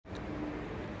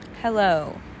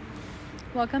Hello.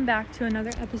 Welcome back to another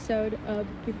episode of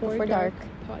Before Dark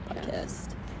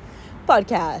Podcast.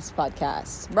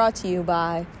 Brought to you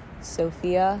by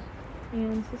Sophia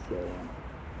and Cecilia.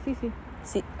 Cece.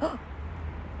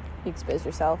 You exposed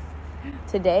yourself.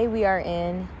 Today we are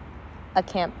in a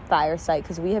campfire site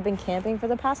because we have been camping for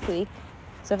the past week.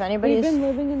 So if anybody We've been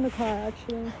living in the car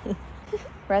actually.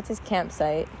 We're at this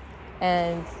campsite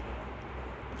and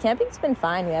camping's been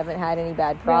fine. We haven't had any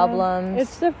bad problems. Yeah,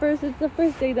 it's the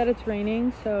first day that it's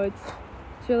raining, so it's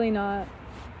really not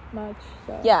much.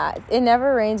 So. Yeah, it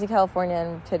never rains in California,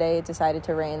 and today it decided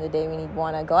to rain the day we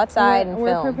want to go outside and film.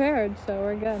 We're prepared, so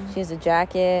we're good. She has a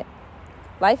jacket.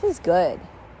 Life is good.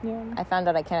 Yeah. I found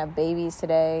out I can't have babies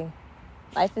today.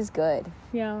 Life is good.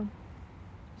 Yeah.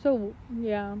 So,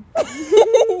 yeah.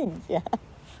 Yeah.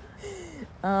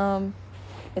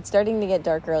 It's starting to get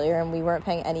dark earlier, and we weren't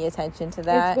paying any attention to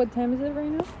that. What time is it right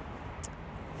now?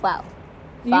 Wow.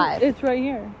 5. It's right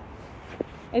here.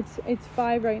 It's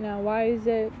 5 right now. Why is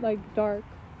it, dark?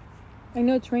 I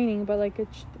know it's raining, but,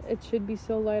 it should be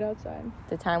so light outside.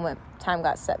 The time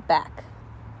got set back.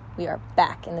 We are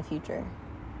back in the future.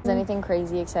 Is anything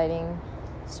crazy, exciting,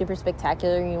 super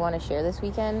spectacular you want to share this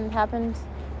weekend happened?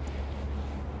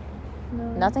 No.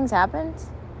 Nothing's happened?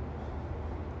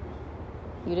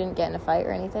 You didn't get in a fight or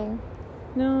anything?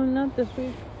 No, not this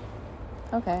week.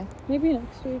 Okay. Maybe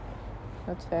next week.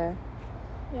 That's fair.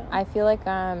 Yeah. I feel like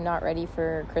I'm not ready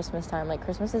for Christmas time.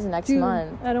 Christmas is next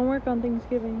month. I don't work on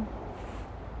Thanksgiving.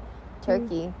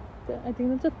 Turkey. I think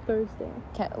that's a Thursday.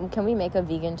 Can we make a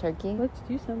vegan turkey? Let's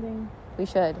do something. We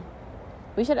should.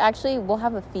 We'll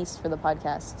have a feast for the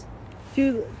podcast.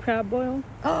 Do crab boil.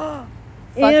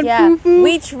 Fuck and yeah. fufu.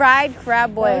 We tried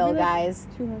crab boil, guys.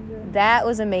 200. That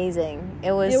was amazing.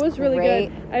 It was really great.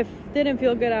 good. I didn't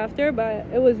feel good after, but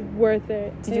it was worth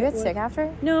it. Did you get sick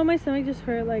after? No, my stomach just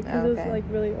hurt, because it was,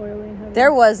 really oily and heavy.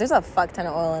 There's a fuck ton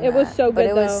of oil in it. It was so good, but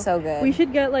it was so good. We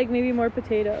should get, maybe more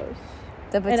potatoes.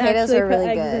 The potatoes are really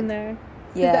good. good. Eggs in there.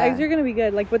 Yeah. The eggs are going to be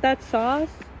good. With that sauce,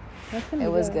 that's going to be good.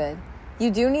 It was good.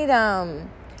 You do need,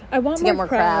 I want to get more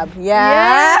crab.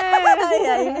 Yeah.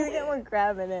 Yeah, you need to get more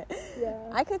crab in it. Yeah.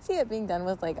 I could see it being done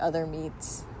with other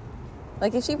meats.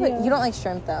 If she put, you don't like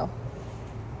shrimp though.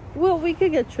 Well, we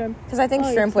could get shrimp. Because I think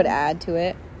shrimp would add to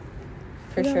it.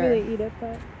 For sure. I don't really eat it,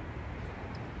 but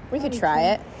we could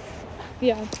try it.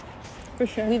 Yeah, for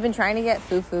sure. We've been trying to get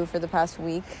fufu for the past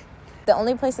week. The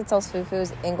only place that sells fufu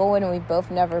is Inglewood, and we've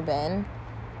both never been.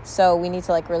 So we need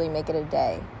to really make it a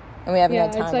day, and we haven't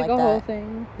had time it's like a that. whole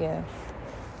thing. Yeah.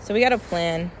 So we got a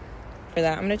plan for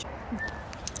that. I'm gonna.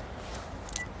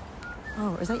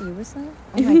 Oh, is that you whistling?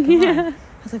 Oh my god! Yeah.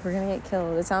 I was like, we're gonna get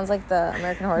killed. It sounds like the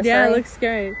American Horror Story. Yeah, it looks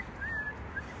scary.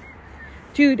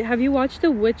 Dude, have you watched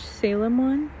the Witch Salem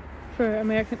one for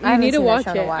American? You need to watch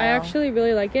it. I actually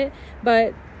really like it,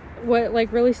 but what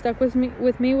really stuck with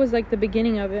me was the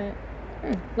beginning of it.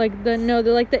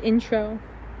 The intro.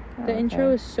 The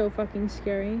intro is so fucking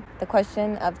scary. The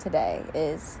question of today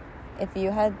is, if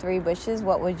you had 3 wishes,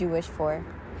 what would you wish for?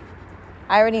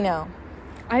 I already know.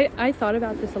 I thought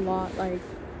about this a lot,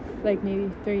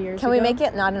 maybe 3 years ago. Can we make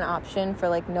it not an option for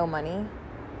no money?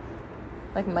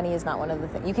 Money is not one of the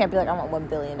things. You can't be I want $1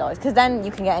 billion, because then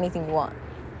you can get anything you want.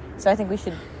 So I think we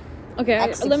should. Okay,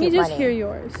 let me just hear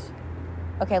yours.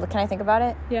 Okay, can I think about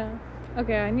it? Yeah.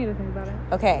 Okay, I need to think about it.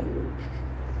 Okay,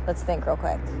 let's think real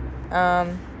quick.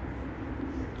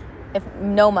 If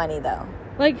no money though.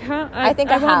 How? I think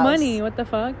I a want house. money. What the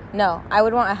fuck? No, I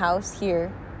would want a house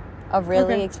here, a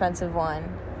really expensive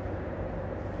one.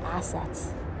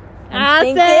 Assets.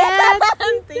 I'm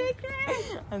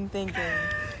thinking.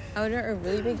 I would want a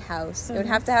really big house. It would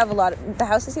have to have the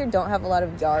houses here don't have a lot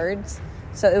of yards,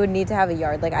 so it would need to have a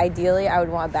yard. Ideally, I would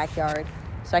want a backyard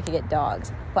so I could get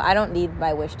dogs. But I don't need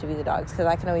my wish to be the dogs, because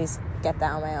I can always get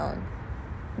that on my own.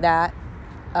 That.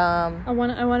 I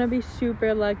want to be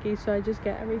super lucky, so I just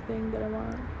get everything that I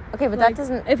want. Okay, but that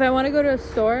doesn't. If I want to go to a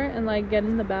store and get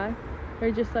in the back,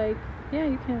 they're just yeah,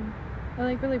 you can.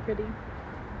 I really pretty.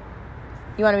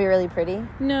 You want to be really pretty?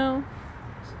 No.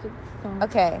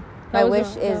 Okay. My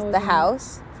wish is the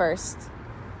house first.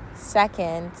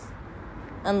 Second,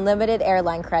 unlimited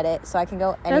airline credit, so I can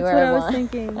go anywhere I want. That's what I was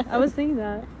thinking. I was thinking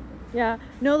that. Yeah.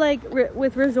 No,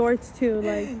 with resorts too.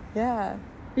 Yeah.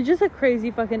 You're just a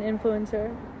crazy fucking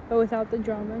influencer, but without the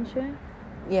drama and shit.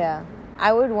 Yeah.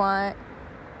 I would want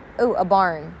a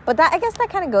barn. But I guess that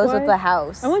kind of goes with the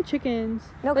house. I want chickens.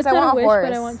 No, because I want a horse.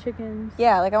 But I want chickens.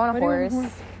 Yeah, I want a horse.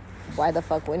 Why the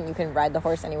fuck wouldn't you? Can ride the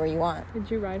horse anywhere you want. Did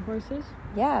you ride horses?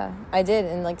 Yeah, I did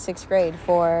in 6th grade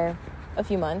for a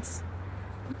few months.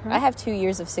 Okay. I have 2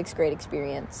 years of 6th grade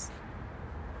experience.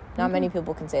 Not many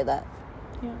people can say that.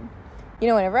 Yeah. You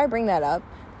know, whenever I bring that up...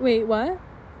 Wait, what?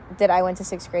 That I went to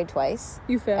 6th grade twice.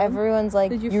 You failed? Everyone's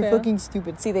like, you're fucking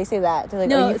stupid. See, they say that. They're like,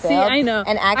 no, oh, you failed? See, I know.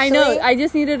 And actually... I know. I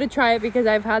just needed to try it because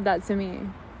I've had that to me.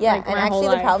 Yeah, like, and actually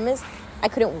the problem is I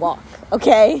couldn't walk,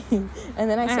 okay? And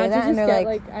then I say that and they're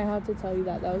like... I had to tell you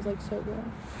that. That was, like, so good.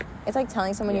 It's like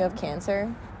telling someone you have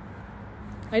cancer.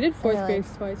 I did 4th grade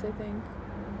twice, I think.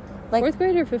 Like 4th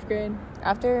grade or 5th grade?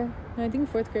 After? No, I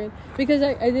think 4th grade. Because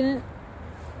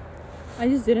I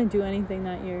just didn't do anything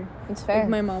that year. It's fair. Like,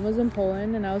 my mom was in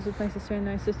Poland, and I was with my sister, and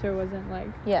my sister wasn't, like...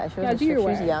 Yeah, she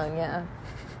was young, yeah.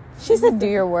 She She said, do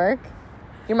your work.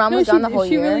 Your mom was gone the whole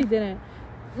year? She really didn't.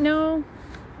 No.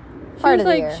 Part of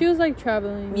the year. She was, like,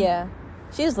 traveling. Yeah.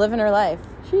 She was living her life.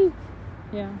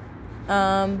 Yeah.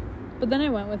 But then I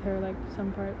went with her, like,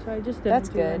 some part, so I just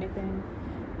didn't do anything.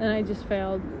 And I just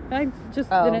failed. I just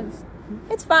didn't...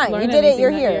 It's fine. You did it.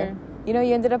 You're here. You know,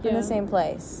 you ended up in the same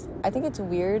place. I think it's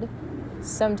weird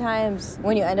sometimes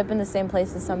when you end up in the same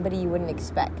place as somebody you wouldn't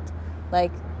expect.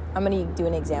 Like, I'm going to do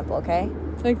an example, okay?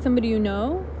 Like somebody you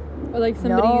know? Or like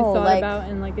somebody you thought about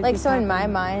and like... Like, so happened? In my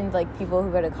mind, like, people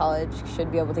who go to college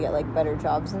should be able to get, like, better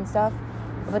jobs and stuff.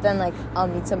 But then, like, I'll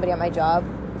meet somebody at my job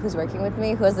who's working with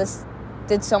me who has this...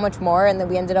 did so much more, and then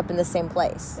we ended up in the same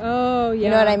place. Oh, yeah.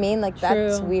 You know what I mean? Like,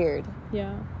 that's True. Weird.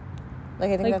 Yeah. Like,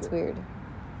 I think that's weird.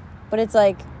 But it's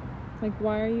like... Like,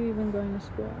 why are you even going to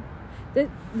school?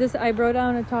 This I wrote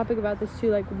down a topic about this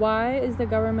too. Like, why is the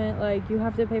government like, you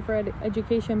have to pay for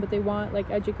education, but they want like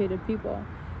educated people?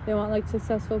 They want like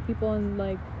successful people and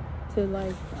like to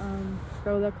like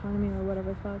grow the economy or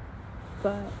whatever the fuck.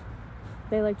 But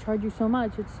they like charge you so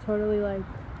much. It's totally like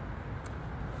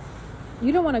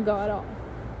you don't want to go at all.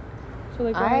 So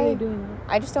like, why are you doing that?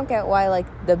 I just don't get why like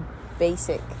the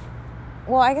basic.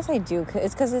 Well, I guess I do.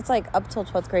 It's because it's like up till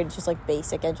 12th grade. It's just like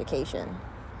basic education.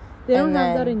 They don't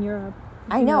have that in Europe.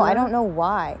 I know. I don't know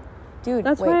why. Dude,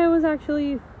 that's why I was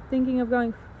actually thinking of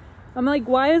going. I'm like,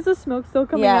 why is the smoke still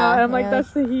coming out? And I'm like,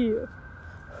 that's the heat.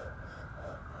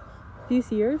 Do you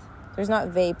see yours? There's not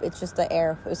vape. It's just the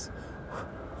air. It was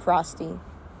frosty.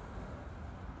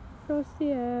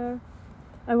 Frosty air.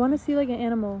 I want to see like an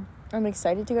animal. I'm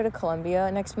excited to go to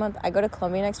Colombia next month. I go to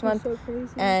Colombia next month. So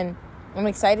crazy. And I'm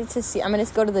excited to see. I'm going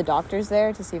to go to the doctors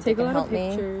there to see if they can help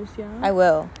me. Take a lot of pictures, yeah. I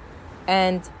will.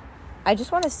 And I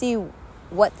just want to see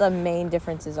what the main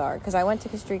differences are, because I went to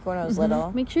Costa Rica when I was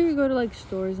little. Make sure you go to like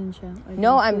stores and shit. Like,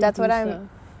 no, that's what I'm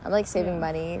like saving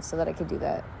money so that I could do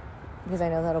that, because I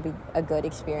know that'll be a good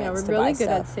experience. Yeah, we're to really buy good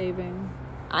stuff. at saving.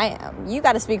 I am. You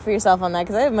got to speak for yourself on that,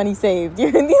 because I have money saved.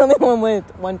 You're the only one with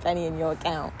 1 penny in your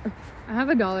account. I have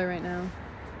 $1 right now.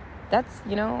 That's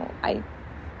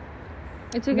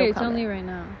It's okay. It's only right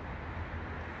now.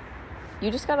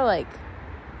 You just gotta like.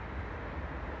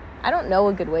 I don't know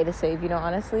a good way to save,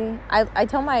 honestly. I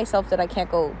tell myself that I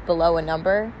can't go below a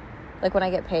number, like when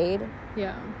I get paid.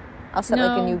 Yeah. I'll set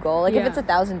like a new goal. Like if it's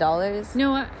 $1,000.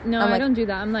 No, I don't do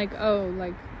that. I'm like,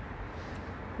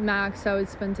 max I would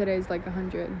spend today is like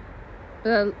 100.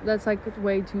 But that's like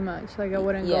way too much. Like I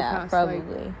wouldn't go past probably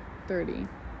like 30. Like,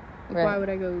 right. Why would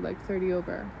I go like 30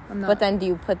 over? I'm not. But then do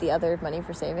you put the other money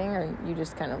for saving, or you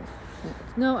just kind of?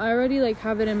 No, I already like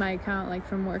have it in my account like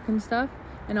from work and stuff.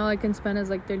 And all I can spend is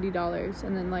like $30,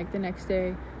 and then like the next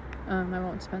day, I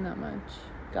won't spend that much.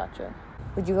 Gotcha.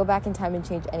 Would you go back in time and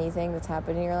change anything that's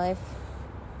happened in your life?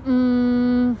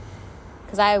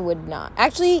 Because I would not.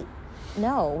 Actually,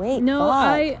 no. Wait. No,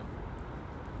 fuck.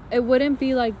 It wouldn't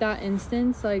be like that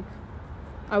instance. Like,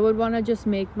 I would want to just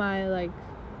make my like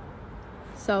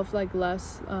self like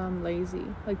less lazy,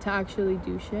 like to actually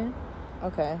do shit.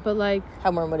 Okay. But like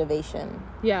have more motivation.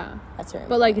 Yeah. At certain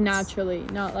But points. like naturally,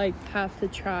 not like have to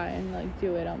try and like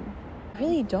do it. I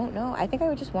really don't know. I think I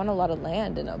would just want a lot of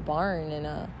land and a barn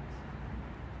and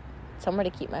somewhere to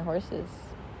keep my horses.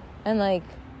 And like,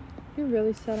 you're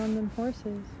really set on them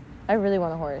horses. I really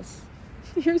want a horse.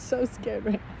 You're so scared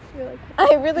right now. You're like,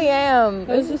 I really am.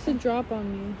 That was just a drop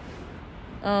on me.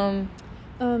 I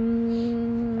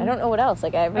don't know what else.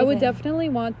 Like everything. I would definitely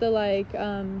want the like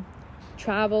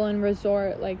travel and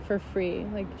resort like for free,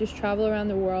 like just travel around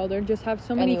the world, or just have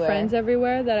so many friends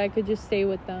everywhere that I could just stay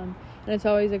with them, and it's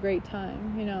always a great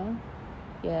time,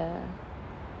 Yeah.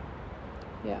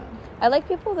 I like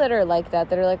people that are like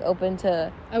that are like open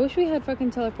to. I wish we had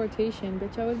fucking teleportation,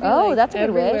 bitch. I would be like, that's a good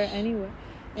everywhere, wish. Anywhere,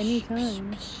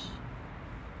 anytime.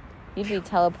 You'd be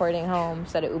teleporting home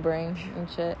instead of Ubering and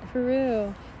shit. For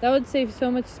real. That would save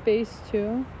so much space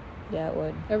too. Yeah, it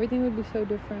would. Everything would be so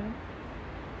different.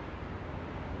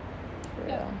 For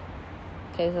real.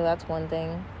 Okay, so that's one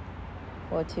thing.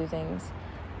 Well, two things.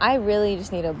 I really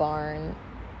just need a barn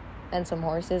and some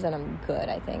horses, and I'm good,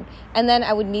 I think. And then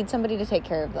I would need somebody to take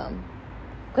care of them.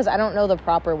 Because I don't know the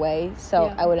proper way,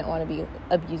 so I wouldn't want to be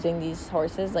abusing these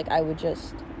horses. Like, I would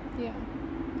just... Yeah.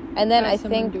 And then I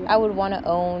think I would want to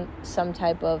own some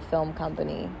type of film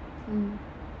company.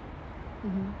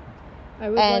 I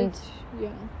would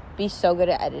be so good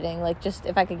at editing. Like, just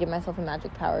if I could give myself a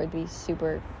magic power, it'd be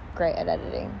super great at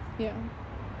editing. Yeah.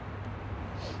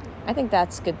 I think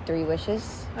that's good 3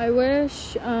 wishes. I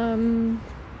wish, I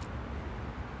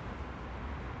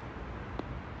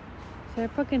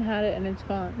fucking had it and it's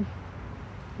gone.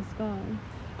 It's gone.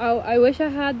 Oh, I wish I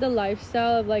had the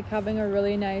lifestyle of, like, having a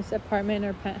really nice apartment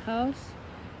or penthouse.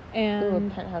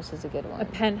 And a penthouse is a good one. A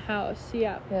penthouse,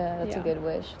 yeah. Yeah, that's a good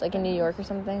wish. Like in New York or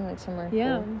something, like somewhere cool.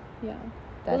 Yeah.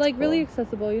 But, like, cool. Really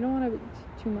accessible. You don't want to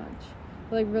too much.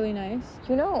 But, like, really nice.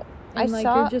 You know, and,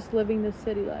 you're just living the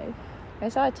city life. I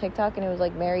saw a TikTok and it was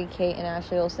like Mary Kate and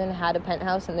Ashley Olsen had a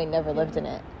penthouse and they never lived in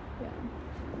it. Yeah.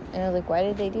 And I was like, why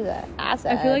did they do that?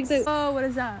 Assets. I feel like oh, what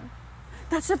is that?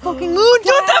 That's a fucking moon. Dude,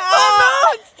 the full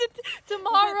moon!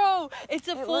 Tomorrow. It's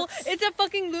a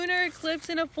fucking lunar eclipse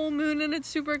and a full moon and it's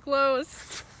super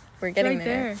close. We're getting right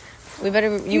there. We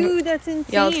better... Dude, that's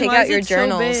insane. Y'all take out your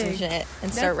journals and shit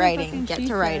and start writing. Get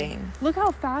to writing. Look how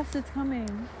fast it's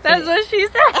coming. That's what she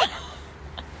said.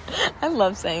 I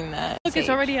love saying that. Look, it's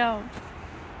already out.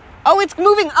 Oh, it's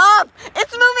moving up!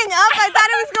 It's moving up! I thought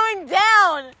it was going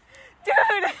down! Dude!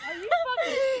 Are you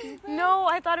fucking stupid? No,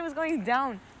 I thought it was going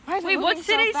down. Wait, what's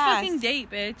today's fucking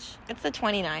date, bitch? It's the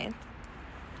 29th.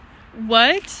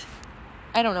 What?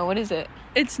 I don't know. What is it?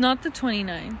 It's not the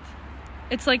 29th.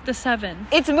 It's like the 7th.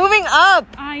 It's moving up!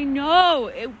 I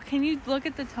know! Can you look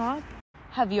at the top?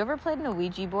 Have you ever played in a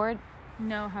Ouija board?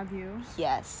 No, have you?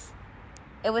 Yes.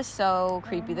 It was so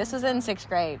creepy. This was in 6th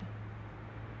grade.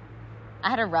 I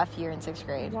had a rough year in 6th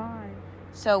grade. Why?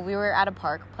 So we were at a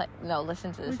park. No,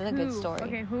 listen to this. This is a good story.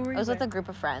 Okay, who were you? I was with a group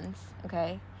of friends.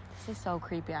 Okay. This is so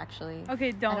creepy, actually.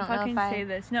 Okay, don't fucking say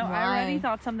this. No, I already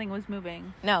thought something was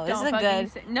moving. No, this is a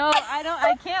good... No,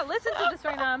 I can't listen to this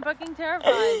right now. I'm fucking terrified.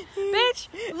 Bitch,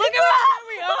 look at where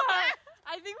we are.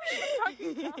 I think we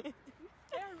should talk.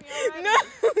 No,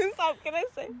 stop. Can I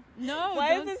say? No.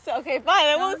 Why is it so... Okay, fine.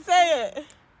 I won't say it.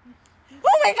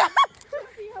 Oh my god.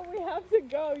 Yeah, we have to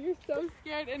go. You're so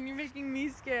scared and you're making me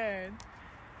scared.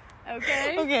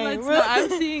 Okay? Okay. I'm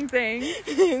seeing things.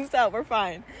 Stop. We're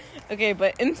fine. Okay,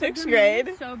 but in 6th grade...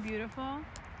 It's so beautiful.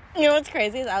 You know what's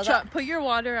crazy? Is I was put your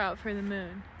water out for the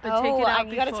moon. But take it out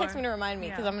you gotta text me to remind me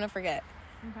because I'm gonna forget.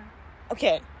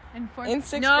 Okay. In 6th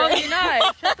grade... No, you're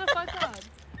not. Shut the fuck up.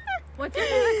 What's your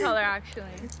favorite color,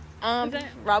 actually?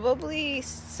 Probably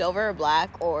silver or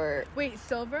black or... Wait,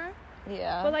 silver?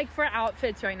 Yeah. But, like, for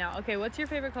outfits right now. Okay, what's your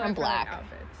favorite color for, black. Like,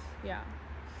 outfits? Yeah.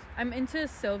 I'm into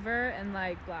silver and,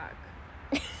 like, black.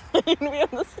 We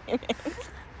have the same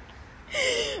answer.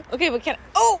 Okay, but can I...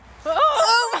 Oh!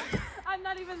 I'm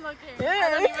not even looking. I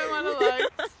don't even want to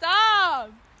look.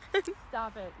 Stop!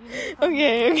 Stop it. You need to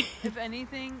okay. If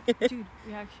anything... Dude,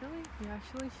 we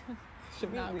actually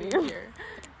should not be here.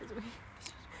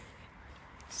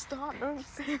 Stop. Don't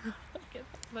say that.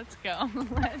 Let's go.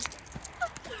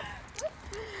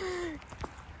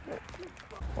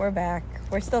 We're back.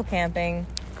 We're still camping.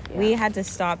 Yeah. We had to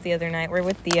stop the other night. We're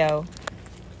with Theo.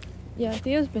 Yeah,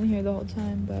 Theo's been here the whole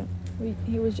time, but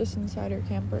he was just inside our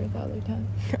camper the other time.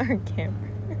 Our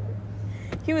camper.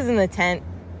 He was in the tent.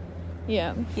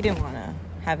 Yeah. He didn't want to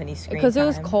have any screen because time. It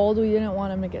was cold, we didn't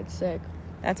want him to get sick.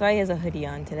 That's why he has a hoodie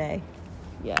on today.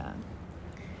 Yeah.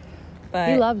 But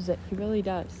he loves it. He really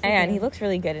does. And he looks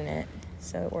really good in it,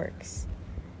 so it works.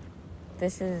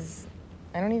 This is...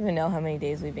 I don't even know how many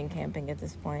days we've been camping at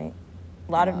this point.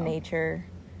 A lot of nature.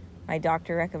 My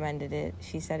doctor recommended it.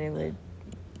 She said it would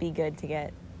be good to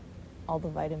get all the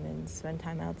vitamins, spend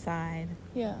time outside.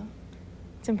 Yeah.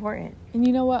 It's important. And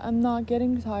you know what? I'm not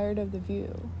getting tired of the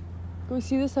view. We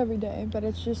see this every day, but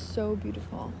it's just so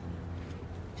beautiful.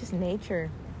 Just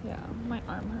nature. Yeah, my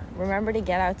arm hurts. Remember to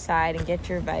get outside and get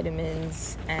your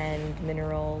vitamins and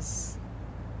minerals.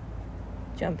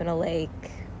 Jump in a lake.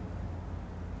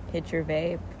 Hit your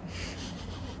vape.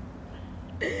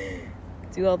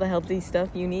 Do all the healthy stuff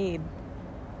you need.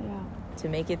 Yeah. To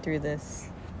make it through this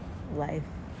life.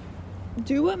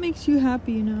 Do what makes you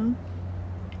happy, you know?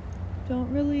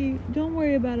 Don't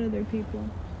worry about other people.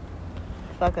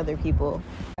 Fuck other people.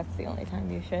 That's the only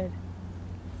time you should.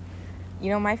 You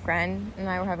know, my friend and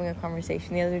I were having a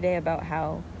conversation the other day about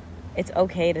how it's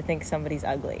okay to think somebody's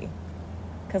ugly.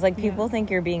 Because, like, people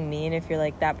think you're being mean if you're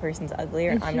like, that person's ugly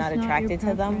or I'm not attracted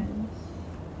to them.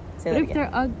 But if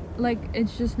they're like,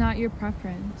 it's just not your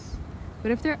preference.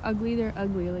 But if they're ugly, they're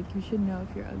ugly. Like, you should know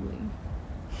if you're ugly.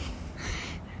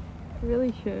 You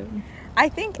really should. I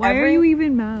think. Why are you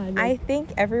even mad? I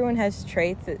think everyone has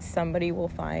traits that somebody will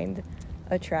find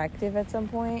attractive at some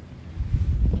point,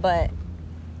 but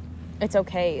it's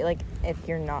okay, like, if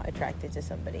you're not attracted to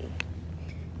somebody.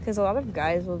 Because a lot of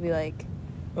guys will be like,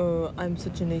 oh, I'm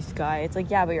such a nice guy. It's like,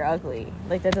 yeah, but you're ugly.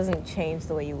 Like, that doesn't change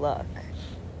the way you look.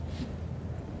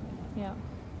 Yeah.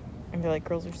 And they're like,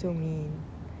 girls are so mean.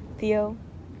 Theo's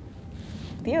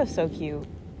so cute.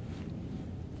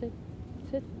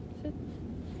 Sit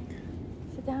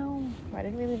down. Why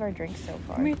did we leave our drinks so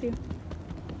far? Come here, Theo.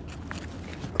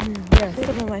 Come here. Yeah, sit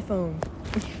up on my phone.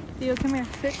 Theo, come here.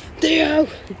 Sit. Theo!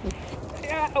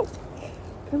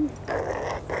 Come.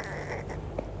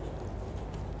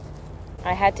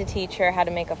 I had to teach her how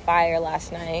to make a fire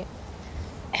last night.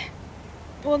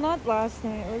 Well, not last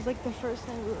night. It was like the first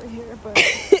night we were here, but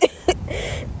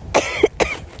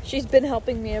she's been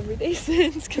helping me every day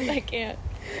since because I can't.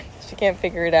 She can't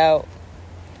figure it out.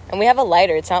 And we have a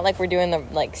lighter. It's not like we're doing the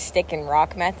like stick and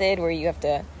rock method where you have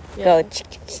to go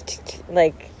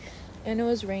like. And it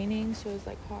was raining, so it was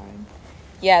like hard.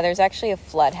 Yeah, there's actually a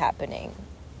flood happening.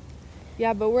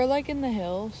 Yeah, but we're like in the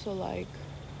hill, so like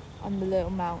on the little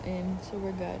mountain, so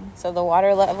we're good. So the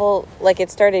water level, like,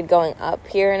 it started going up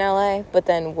here in LA, but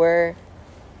then we're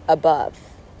above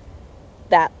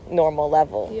that normal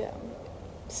level. Yeah.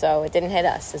 So it didn't hit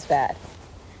us as bad.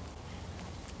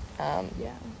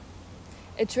 Yeah.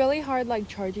 It's really hard, like,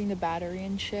 charging the battery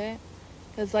and shit.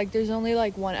 Because, like, there's only,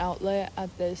 like, one outlet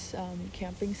at this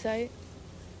camping site.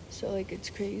 So, like,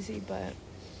 it's crazy, but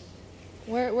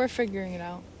we're figuring it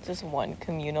out. Just one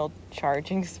communal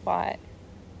charging spot.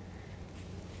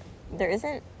 There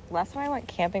isn't... Last time I went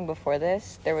camping before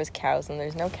this, there was cows, and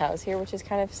there's no cows here, which is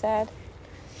kind of sad.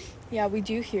 Yeah, we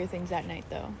do hear things at night,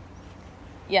 though.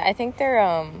 Yeah, I think they're,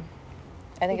 I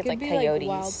think it's like coyotes. Like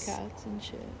wildcats and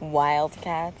shit.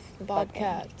 Wildcats?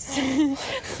 Bobcats.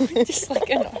 Just like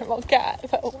a normal cat.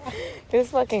 But there's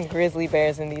fucking grizzly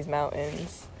bears in these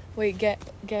mountains. Wait, get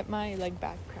my, like,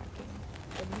 back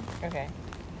cracking. Okay.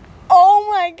 Oh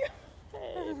my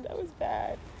god! That was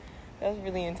bad. That was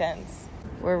really intense.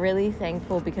 We're really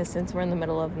thankful because since we're in the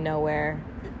middle of nowhere,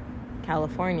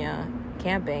 California,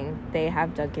 camping, they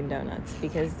have Dunkin' Donuts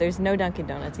because there's no Dunkin'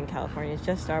 Donuts in California. It's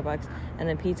just Starbucks and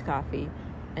then Pete's Coffee.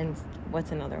 And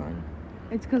what's another one?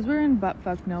 It's because we're in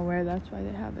buttfuck nowhere. That's why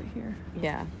they have it here.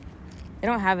 Yeah. They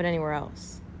don't have it anywhere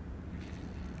else.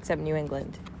 Except New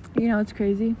England. You know what's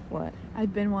crazy? What?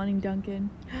 I've been wanting Dunkin'.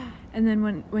 And then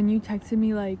when you texted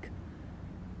me, like,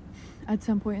 at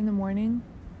some point in the morning,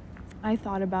 I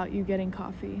thought about you getting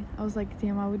coffee. I was like,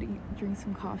 damn, I would drink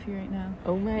some coffee right now.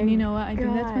 Oh my god. And you know what? I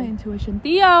think that's my intuition.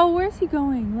 Theo, where's he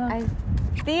going? Look.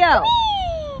 Theo!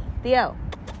 Theo,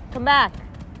 come back.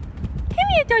 Come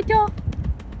here, Toto.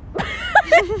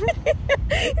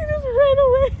 He just ran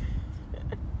away.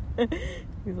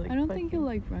 He's like, I don't think he'll,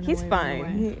 like, run away. He's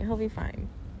fine. He'll be fine.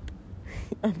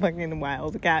 A fucking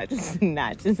wild cat just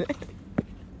snatches it.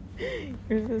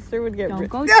 Your sister would get...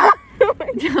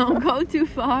 Don't go too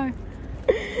far.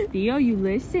 Theo, you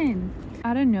listen.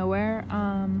 Out of nowhere,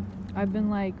 I've been,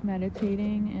 like,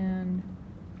 meditating and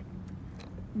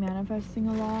manifesting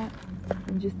a lot.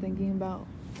 I'm just thinking about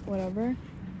whatever,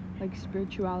 like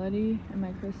spirituality and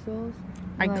my crystals.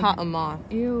 I caught a moth.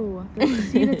 Ew.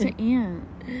 See, that's an ant.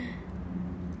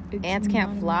 Ants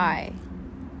can't fly.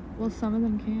 Well, some of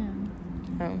them can.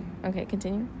 Oh, okay,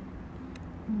 continue.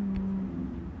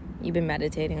 You've been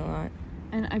meditating a lot.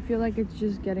 And I feel like it's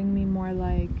just getting me more,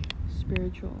 like,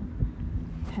 spiritual.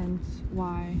 Hence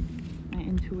why my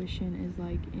intuition is,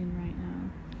 like, in right now.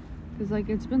 Because, like,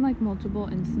 it's been, like, multiple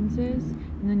instances.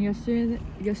 And then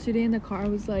yesterday in the car, I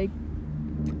was, like...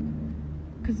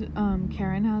 Because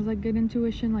Karen has, like, good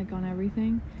intuition, like, on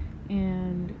everything.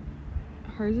 And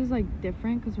hers is, like,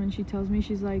 different. Because when she tells me,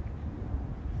 she's like...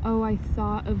 Oh, I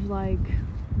thought of, like,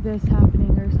 this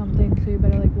happening or something. So you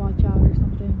better, like, watch out or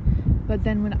something. But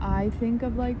then when I think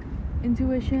of, like,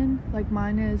 intuition, like,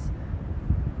 mine is...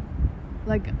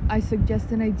 Like, I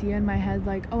suggest an idea in my head,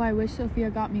 like, oh, I wish Sophia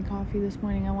got me coffee this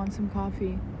morning. I want some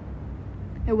coffee.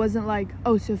 It wasn't like,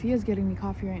 oh, Sophia's getting me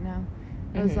coffee right now.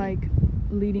 It was, like,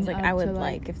 leading up to, I would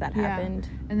like if that happened.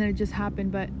 And then it just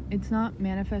happened. But it's not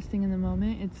manifesting in the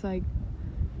moment. It's, like,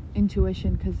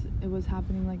 intuition because it was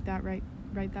happening like that right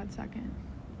that second.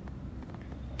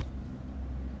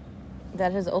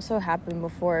 That has also happened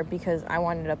before because I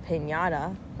wanted a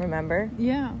piñata, remember?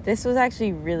 Yeah. This was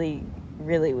actually really,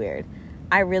 really weird.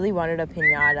 I really wanted a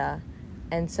piñata,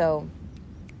 and so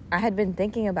I had been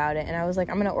thinking about it, and I was like,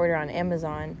 I'm going to order on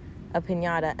Amazon a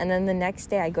piñata, and then the next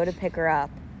day I go to pick her up,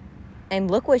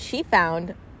 and look what she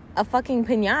found, a fucking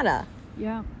piñata.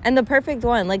 Yeah. And the perfect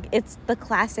one, like, it's the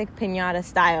classic piñata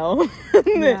style.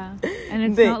 Yeah. And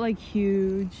it's not, like,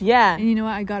 huge. Yeah. And you know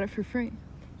what? I got it for free.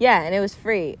 Yeah, and it was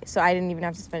free, so I didn't even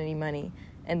have to spend any money.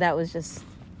 And that was just...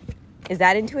 Is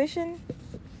that intuition?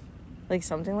 Like,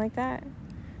 something like that?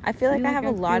 I feel like I have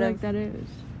a lot of... that is.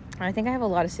 I think I have a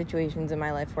lot of situations in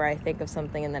my life where I think of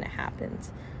something and then it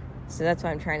happens. So that's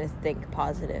why I'm trying to think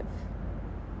positive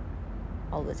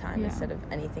all the time instead of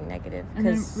anything negative. And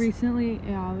then recently,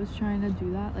 I was trying to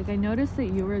do that. Like, I noticed that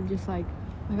you were just like,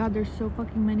 oh my God, there's so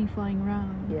fucking many flying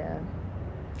around. Yeah.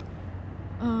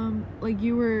 Like,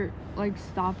 you were, like,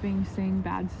 stopping saying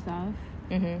bad stuff.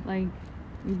 Mm-hmm. Like,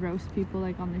 you roast people,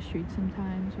 like, on the street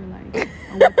sometimes. Or, like,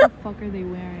 oh, what the fuck are they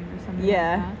wearing? Or something like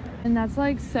that. And that's,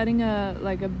 like, setting a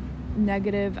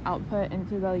negative output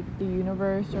into, like, the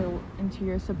universe or into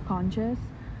your subconscious.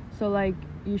 So, like,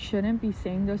 you shouldn't be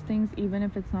saying those things even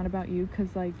if it's not about you,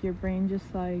 because, like, your brain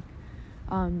just, like,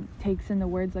 takes in the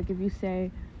words. Like, if you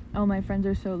say, oh, my friends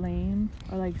are so lame,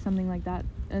 or, like, something like that,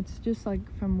 it's just, like,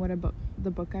 from the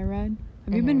book I read.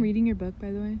 Have you been reading your book,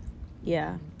 by the way?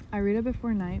 Yeah. I read it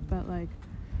before night, but, like,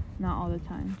 not all the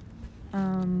time.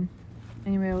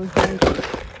 Anyway, it was like...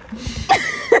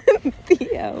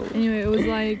 Theo. Anyway, it was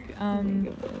like,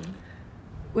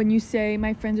 when you say,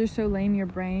 my friends are so lame, your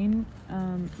brain,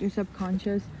 your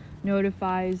subconscious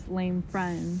notifies lame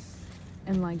friends.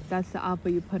 And, like, that's the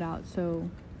output you put out. So,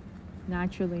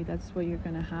 naturally, that's what you're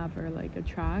gonna have or, like,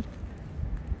 attract.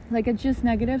 Like, it's just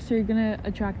negative, so you're gonna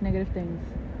attract negative things.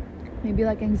 Maybe,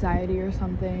 like, anxiety or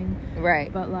something.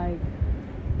 Right. But, like,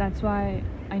 that's why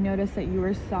I noticed that you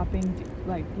were stopping,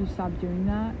 like, you stopped doing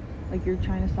that. Like, you're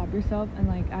trying to stop yourself. And,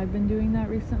 like, I've been doing that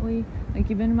recently. Like,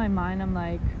 even in my mind, I'm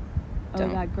like, oh,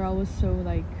 that girl was so,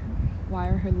 like, why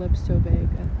are her lips so big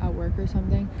at work or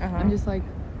something? I'm just like,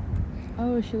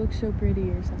 oh, she looks so pretty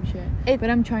or some shit. But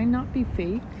I'm trying not to be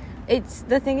fake. It's,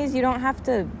 the thing is, you don't have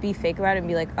to be fake about it and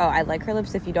be like, oh, I like her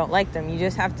lips if you don't like them. You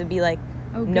just have to be like,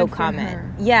 oh, no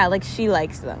comment. Yeah, like, she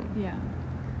likes them. Yeah.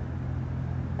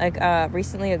 Like,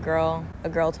 recently a girl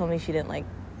told me she didn't like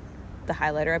the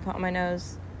highlighter I put on my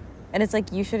nose. And it's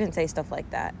like, you shouldn't say stuff like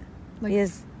that. Like,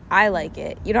 because I like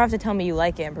it. You don't have to tell me you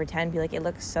like it and pretend, be like, it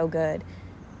looks so good.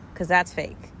 Because that's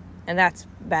fake. And that's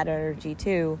bad energy,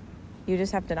 too. You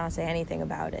just have to not say anything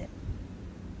about it.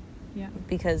 Yeah.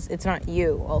 Because it's not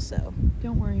you, also.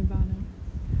 Don't worry about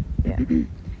it. Yeah.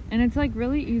 And it's, like,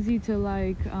 really easy to,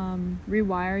 like,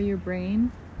 rewire your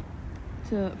brain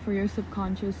for your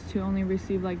subconscious to only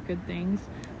receive, like, good things.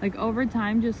 Like, over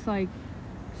time, just, like,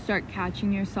 start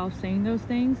catching yourself saying those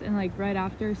things. And, like, right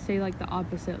after, say, like, the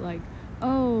opposite. Like,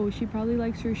 oh, she probably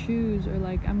likes her shoes. Or,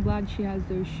 like, I'm glad she has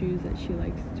those shoes that she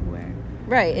likes to wear.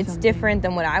 Right. It's different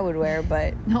than what I would wear,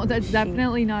 but... No, that's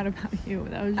definitely not about you.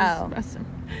 That was just...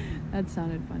 That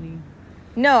sounded funny.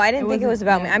 No, I didn't think it was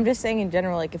about me. I'm just saying in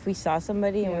general, like, if we saw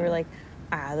somebody and we were like,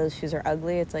 those shoes are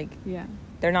ugly, it's like,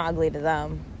 they're not ugly to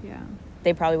them. Yeah.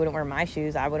 They probably wouldn't wear my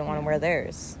shoes. I wouldn't want to wear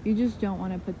theirs. You just don't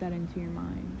want to put that into your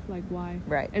mind. Like, why?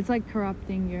 Right. It's like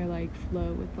corrupting your, like,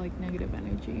 flow with, like, negative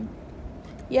energy.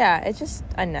 Yeah, it's just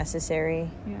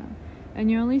unnecessary. Yeah. And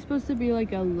you're only supposed to be,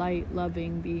 like, a light,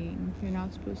 loving being. You're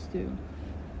not supposed to.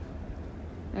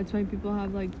 That's why people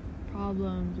have, like,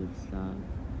 problems with stuff.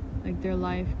 Like, their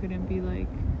life couldn't be, like...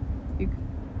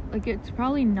 it's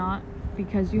probably not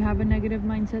because you have a negative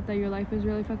mindset that your life is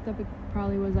really fucked up. It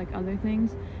probably was, like, other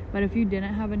things. But if you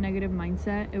didn't have a negative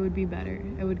mindset, it would be better.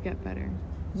 It would get better.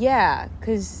 Yeah,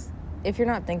 because if you're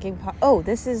not thinking...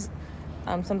 this is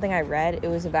something I read. It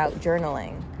was about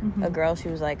journaling. A girl, she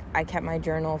was like, I kept my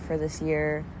journal for this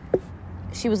year.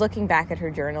 She was looking back at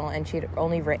her journal, and she'd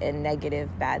only written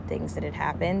negative, bad things that had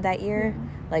happened that year. Yeah.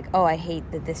 Like, oh, I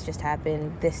hate that this just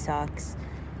happened. This sucks.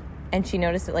 And she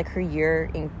noticed that, like, her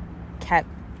year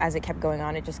as it kept going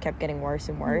on, it just kept getting worse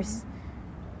and worse.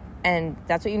 And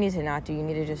that's what you need to not do. You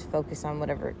need to just focus on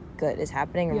whatever good is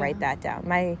happening and write that down.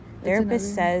 My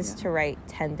therapist says to write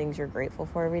 10 things you're grateful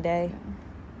for every day. Yeah.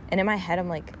 And in my head, I'm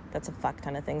like, that's a fuck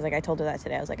ton of things. Like, I told her that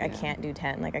today. I was like, I can't do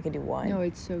 10. Like, I could do 1. No,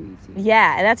 it's so easy.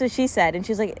 Yeah, and that's what she said. And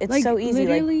she's like, it's like, so easy,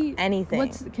 like, anything.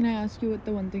 Can I ask you what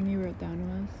the one thing you wrote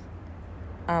down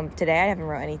was? Today I haven't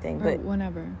wrote anything. But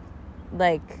whenever.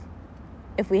 Like,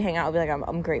 if we hang out, I'll be like,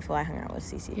 I'm grateful I hung out with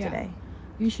Cece today.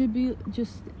 You should be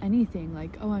just anything.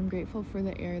 Like, oh, I'm grateful for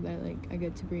the air that, like, I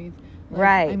get to breathe. Like,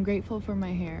 right. I'm grateful for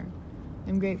my hair.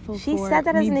 I'm grateful she said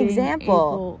that as an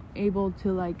example. Able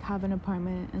to, like, have an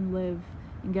apartment and live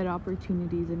and get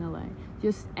opportunities in LA.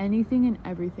 Just anything and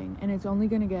everything. And it's only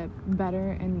going to get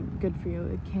better and good for you.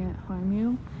 It can't harm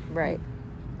you. Right.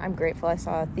 I'm grateful I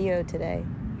saw Theo today.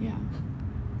 Yeah.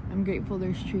 I'm grateful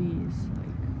there's trees. Like,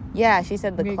 yeah, she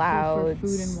said the clouds. For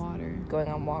food and water. going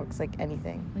on walks, like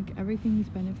anything. Like, everything is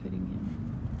benefiting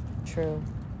you. True.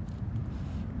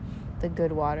 The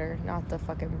good water, not the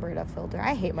fucking Brita filter.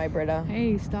 I hate my Brita.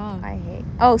 Hey, stop.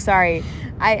 Oh, sorry.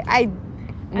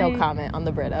 No comment on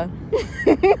the Brita.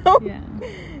 No. Yeah.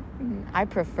 I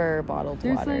prefer bottled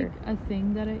water. There's, like, a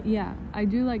thing that I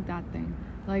do like that thing.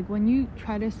 Like, when you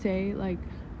try to say, like,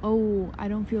 oh, I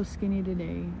don't feel skinny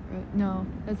today. No,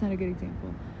 that's not a good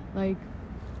example. Like,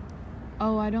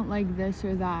 oh, I don't like this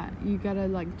or that. You gotta,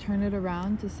 like, turn it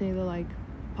around to say the, like,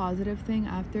 positive thing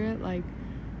after it. Like,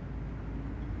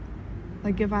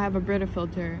 if I have a Brita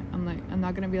filter, I'm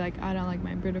not gonna be like, I don't like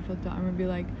my Brita filter. I'm gonna be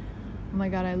like, oh my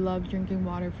god, I love drinking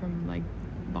water from, like,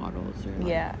 bottles or,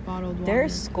 like, bottled water.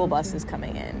 There's school buses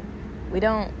coming in. We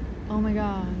don't... Oh my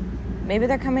god. Maybe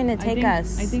they're coming to take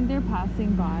us. I think they're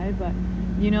passing by, but,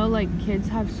 you know, like, kids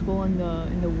have school in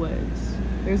the woods.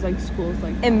 There's, like, schools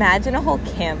like that. Imagine a whole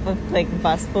camp of, like,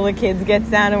 bus full of kids gets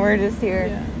down and we're just here.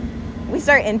 Yeah. We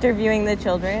start interviewing the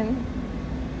children.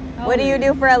 What do you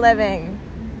do for a living?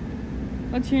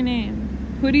 What's your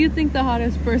name? Who do you think the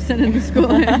hottest person in the school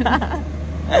is?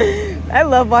 I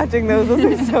love watching those.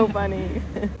 Those are so funny.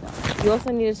 You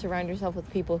also need to surround yourself with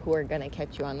people who are going to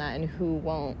catch you on that and who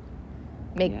won't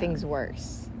make things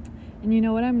worse. And you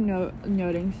know what I'm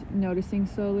noticing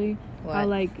slowly? What? How,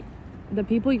 like, the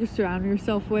people you surround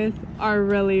yourself with are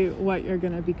really what you're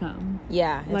going to become.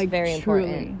 Yeah, it's like, very truly.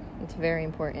 important. It's very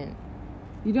important.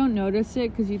 You don't notice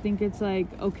it because you think it's, like,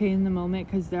 okay in the moment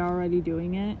because they're already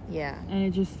doing it. Yeah. And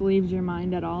it just leaves your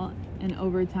mind at all. And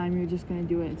over time, you're just going to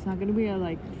do it. It's not going to be a,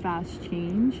 like, fast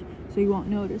change, so you won't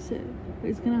notice it. But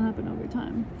it's going to happen over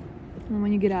time. And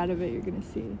when you get out of it, you're going to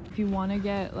see. If you want to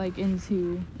get, like,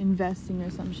 into investing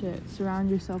or some shit, surround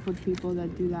yourself with people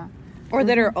that do that. Or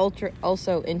that are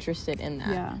also interested in that.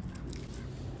 Yeah.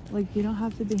 Like, you don't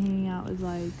have to be hanging out with,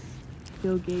 like,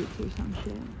 Bill Gates or some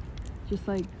shit. Just,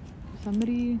 like,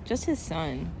 somebody... Just his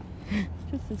son.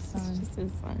 Just his son. Just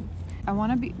his son. I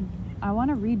want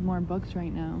to read more books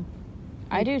right now.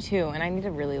 I do too, and I need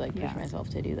to really, like, push myself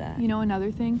to do that. You know,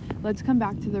 another thing, let's come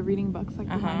back to the reading books, like,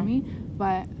 behind me,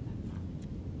 but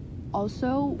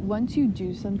also, once you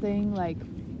do something, like,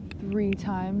 3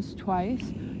 times,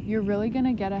 twice, you're really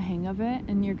gonna get a hang of it,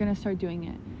 and you're gonna start doing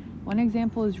it. One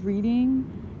example is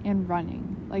reading and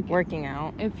running. Like, working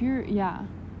out. If you're,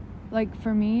 like,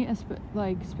 for me,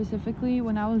 like, specifically,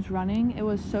 when I was running, it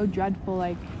was so dreadful,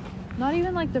 like, not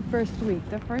even, like, the first week.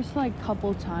 The first, like,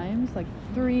 couple times, like,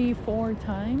 3-4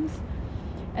 times.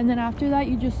 And then after that,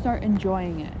 you just start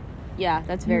enjoying it. Yeah,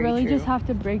 that's very true. You really just have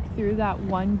to break through that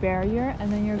one barrier, and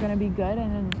then you're going to be good.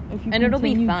 And then if you it'll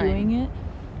be fun. Doing it,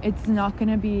 it's not going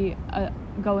to be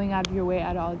going out of your way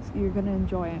at all. You're going to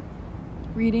enjoy it.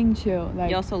 Reading, too. Like,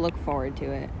 you also look forward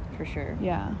to it, for sure.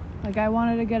 Yeah. Like, I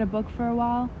wanted to get a book for a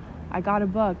while. I got a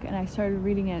book, and I started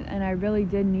reading it. And I really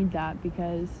did need that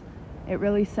because... it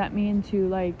really set me into,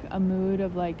 like, a mood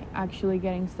of, like, actually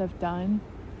getting stuff done.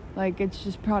 Like, it's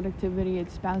just productivity.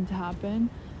 It's bound to happen.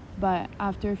 But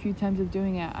after a few times of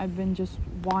doing it, I've been just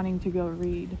wanting to go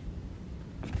read.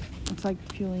 It's, like,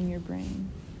 fueling your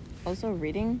brain. Also,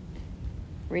 reading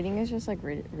is just, like,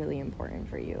 really important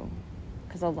for you.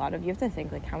 Because you have to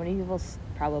think, like, how many people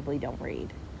probably don't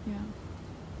read? Yeah.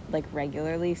 Like,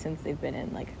 regularly since they've been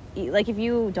in, like, if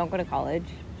you don't go to college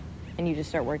and you just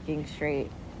start working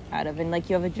straight out of, and, like,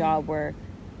 you have a job where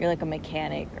you're, like, a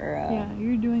mechanic or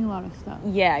you're doing a lot of stuff.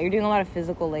 Yeah, you're doing a lot of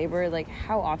physical labor. Like,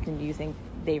 how often do you think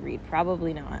they read?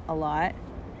 Probably not a lot.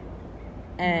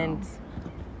 And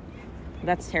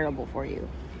that's terrible for you.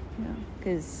 Yeah.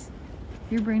 Because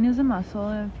your brain is a muscle,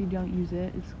 and if you don't use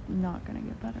it, it's not going to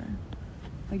get better.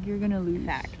 Like, you're going to lose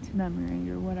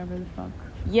memory or whatever the fuck.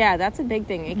 Yeah, that's a big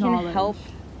thing. It Knowledge. Can help,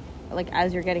 like,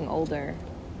 as you're getting older.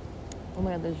 Oh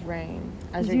my god, there's rain.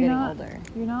 As you're getting older.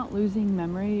 You're not losing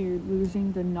memory, you're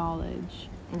losing the knowledge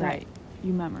that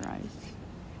you memorized.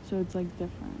 So it's, like,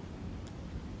 different.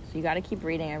 So you gotta keep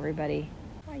reading, everybody.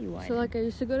 Why are you whining? So, like, I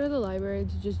used to go to the library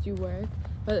to just do work.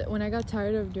 But when I got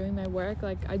tired of doing my work,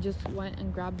 like, I just went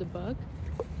and grabbed a book.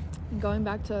 And going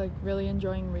back to, like, really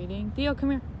enjoying reading. Theo,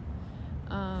 come here.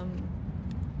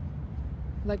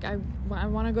 Like, I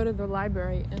want to go to the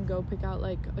library and go pick out,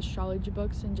 like, astrology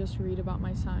books and just read about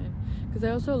my sign. Because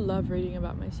I also love reading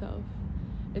about myself.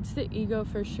 It's the ego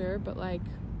for sure, but, like,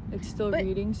 it's still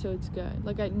reading, so it's good.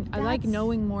 Like, I like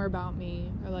knowing more about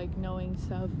me, or, like, knowing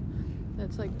stuff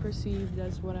that's, like, perceived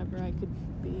as whatever I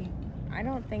could be. I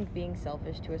don't think being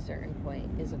selfish to a certain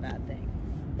point is a bad thing.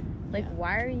 Like,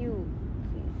 why are you...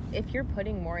 If you're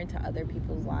putting more into other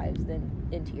people's lives than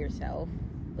into yourself,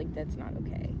 like, that's not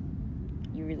okay.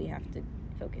 You really have to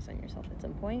focus on yourself at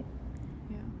some point.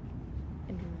 Yeah.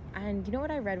 And you know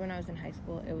what I read when I was in high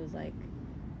school? It was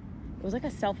like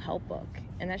a self-help book,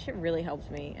 and that shit really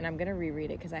helped me, and I'm gonna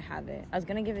reread it because I have it. I was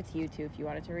gonna give it to you too if you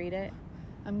wanted to read it.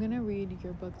 I'm gonna read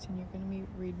your books, and you're gonna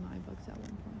read my books at one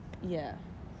point. Yeah.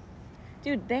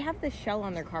 Dude, they have the shell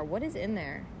on their car. What is in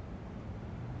there?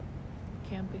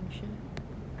 Camping shit.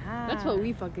 That's what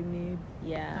we fucking need.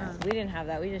 Yeah. We didn't have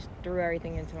that. We just threw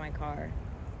everything into my car.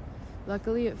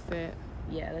 Luckily, it fit.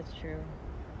 Yeah, that's true.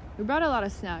 We brought a lot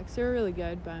of snacks. They were really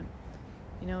good, but,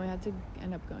 we had to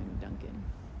end up going to Dunkin'.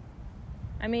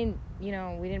 I mean, we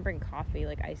didn't bring coffee,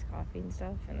 like iced coffee and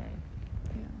stuff, and then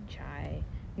chai.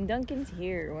 And Dunkin's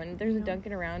here. When there's a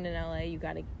Dunkin' around in LA, you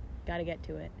gotta get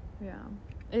to it. Yeah.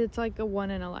 It's like a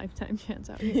once-in-a-lifetime chance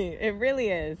out here. It really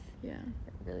is. Yeah.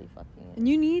 It really fucking is. And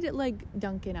you need,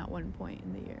 Dunkin' at one point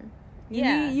in the year.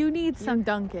 You need some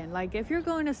Dunkin'. Like, if you're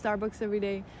going to Starbucks every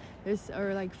day,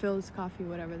 or, Phil's Coffee,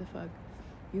 whatever the fuck,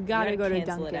 you gotta go to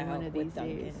Dunkin' one of these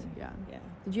days. Yeah.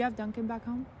 Did you have Dunkin' back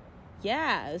home?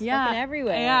 Yeah, it was fucking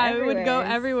everywhere. Yeah, I would go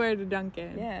everywhere to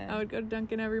Dunkin'. Yeah. I would go to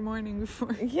Dunkin' every morning before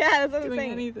that's what I'm doing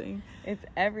saying. anything. It's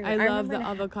everywhere. I love the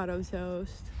avocado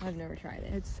toast. I've never tried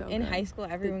it. It's so in good. high school,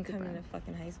 everyone coming into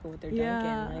fucking high school with their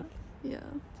Dunkin'.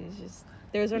 There's just...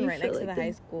 There was one right next to the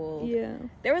high school. Yeah.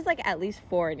 There was, at least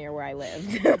 4 near where I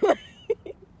lived.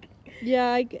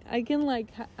 Yeah, I can, I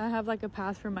have, a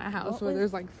path from my house where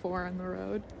there's, 4 on the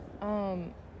road.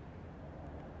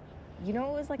 You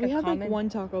know, it was, we had, one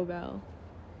Taco Bell.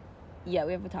 Yeah,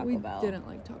 we have a Taco Bell. We didn't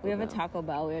like Taco Bell. We have a Taco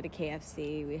Bell. We had a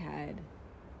KFC. We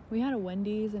had a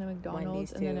Wendy's and a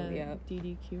McDonald's and then a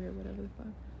DDQ or whatever the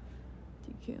fuck.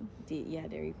 DQ.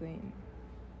 Dairy Queen.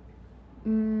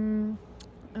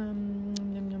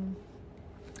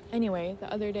 Anyway,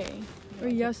 the other day, or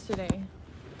yesterday,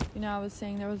 I was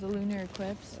saying there was a lunar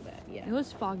eclipse. Yeah. It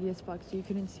was foggy as fuck, so you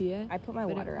couldn't see it. I put my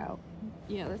water out.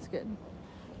 Yeah, that's good.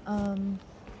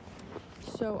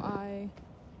 So I...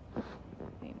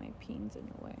 Wait, my peen's in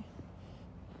your way.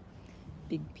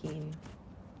 Big peen.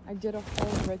 I did a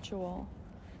whole ritual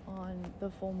on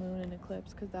the full moon and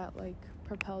eclipse because that,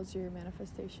 propels your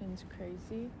manifestations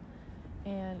crazy.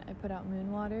 And I put out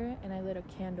moon water and I lit a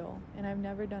candle. And I've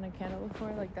never done a candle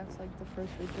before. That's, the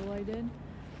first ritual I did.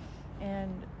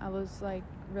 And I was,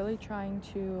 really trying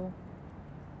to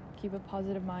keep a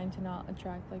positive mind to not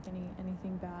attract,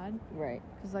 anything bad. Right.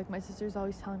 Because, my sister's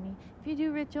always telling me, if you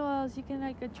do rituals, you can,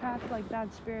 attract,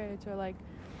 bad spirits or,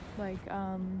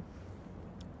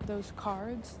 those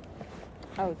cards.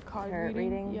 Oh, card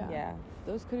reading? Yeah.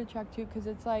 Those could attract you because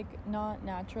it's, not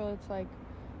natural. It's,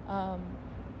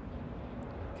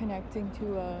 connecting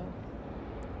to a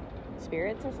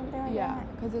spirits or something like that? Yeah,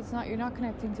 because you're not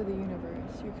connecting to the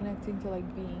universe. You're connecting to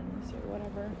beings or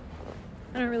whatever.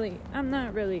 I'm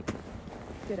not really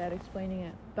good at explaining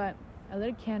it, but I lit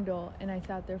a candle and I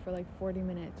sat there for 40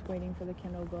 minutes waiting for the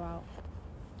candle to go out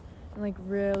and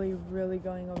really, really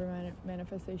going over my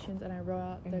manifestations, and I wrote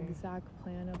out the exact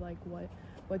plan of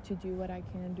what to do, what I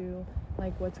can do,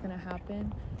 what's gonna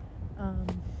happen.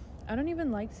 I don't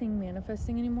even like saying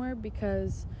manifesting anymore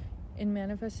because in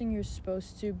manifesting you're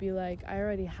supposed to be I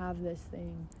already have this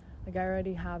thing, I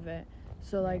already have it.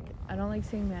 So I don't like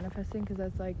saying manifesting because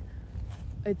that's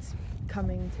it's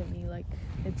coming to me,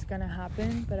 it's gonna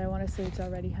happen, but I want to say it's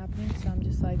already happening. So I'm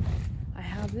just I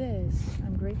have this,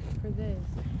 I'm grateful for this.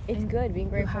 It's good being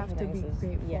grateful. You have to be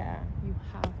grateful. Yeah, you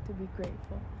have to be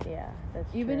grateful. Yeah,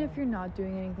 that's even true. If you're not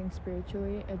doing anything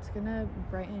spiritually, it's gonna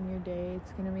brighten your day.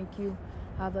 It's gonna make you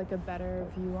have a better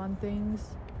view on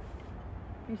things.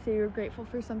 If you say you're grateful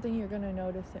for something, you're gonna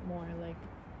notice it more.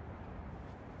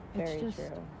 Very it's just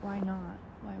true. Why not?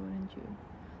 Why wouldn't you?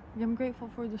 I'm grateful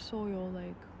for the soil.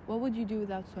 What would you do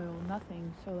without soil?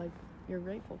 Nothing. So you're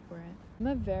grateful for it. I'm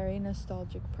a very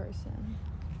nostalgic person.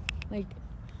 I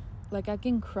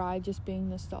can cry just being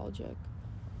nostalgic.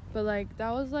 But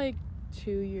that was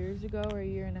 2 years ago or a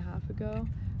year and a half ago.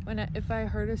 If I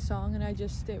heard a song and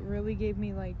it really gave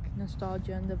me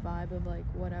nostalgia and the vibe of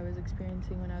what I was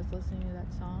experiencing when I was listening to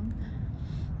that song,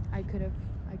 I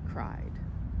cried.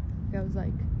 I was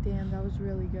damn, that was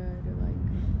really good,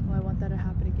 or I want that to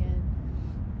happen again.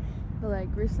 But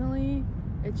recently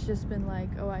it's just been I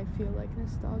feel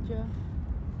nostalgia.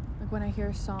 When I hear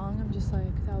a song, I'm just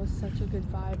that was such a good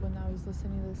vibe when I was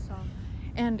listening to this song.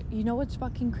 And you know what's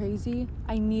fucking crazy?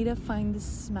 I need to find this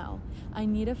smell. I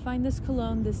need to find this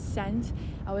cologne, this scent.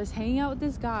 I was hanging out with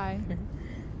this guy.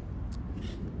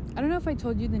 I don't know if I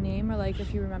told you the name or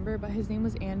if you remember, but his name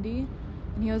was Andy.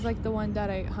 And he was the one that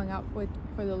I hung out with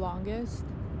for the longest.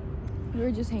 We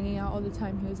were just hanging out all the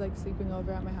time. He was sleeping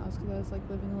over at my house because I was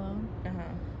living alone.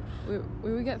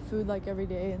 We would get food every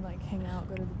day and hang out,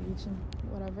 go to the beach and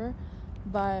whatever.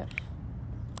 But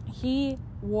he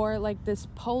wore like this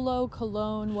Polo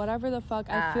cologne, whatever the fuck.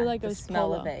 I feel like it was the smell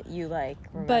Polo. of it. You like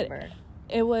remember?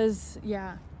 But it was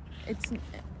It's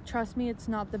trust me, it's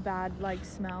not the bad like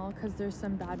smell, because there's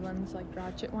some bad ones, like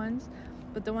ratchet ones.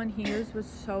 But the one he used was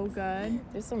so good.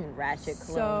 There's some ratchet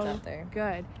colognes out there.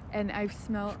 Good. And I've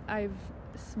smelled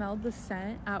the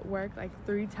scent at work like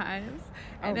 3 times,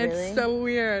 and it's so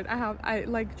weird. I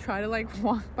like try to like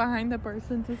walk behind the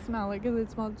person to smell it because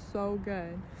it smelled so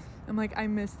good. I'm like, I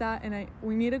miss that, and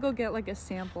we need to go get like a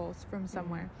samples from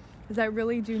somewhere, because I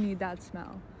really do need that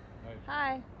smell.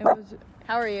 Hi.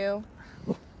 How are you?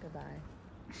 Goodbye.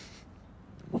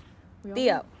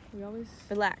 Theo,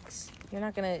 relax. You're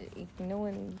not gonna.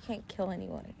 You can't kill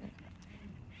anyone.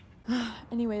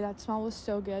 Anyway, that smell was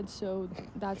so good, so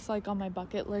that's like on my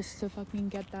bucket list to fucking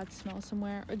get that smell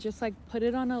somewhere, or just like put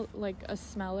it on a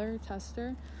smeller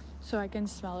tester so I can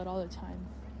smell it all the time.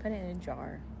 Put it in a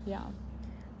jar. Yeah.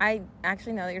 I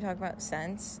actually, now that you're talking about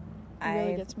scents, it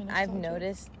really gets me nostalgic. I've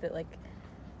noticed that like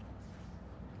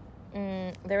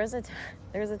there was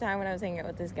a time when I was hanging out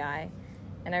with this guy,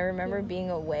 and I remember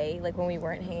being away, like when we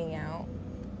weren't hanging out,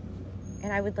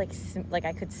 and I would like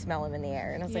I could smell him in the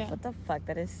air, and I was like, what the fuck?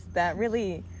 I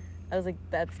was like,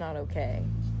 that's not okay.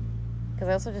 Because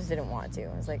I also just didn't want to.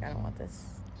 I was like, I don't want this.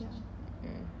 Yeah.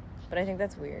 But I think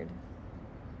that's weird.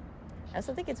 I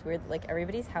also think it's weird that, like,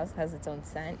 everybody's house has its own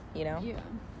scent, you know? Yeah.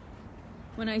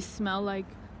 When I smell like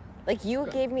you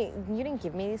didn't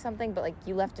give me something, but like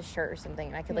you left a shirt or something,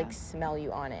 and I could like smell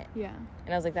you on it. Yeah.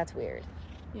 And I was like, that's weird.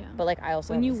 Yeah. But like I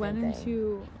also when you went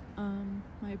into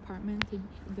my apartment,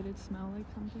 did it smell like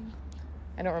something?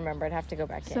 I don't remember. I'd have to go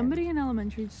back in. Somebody in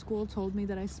elementary school told me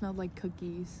that I smelled like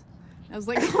cookies. I was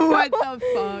like, what the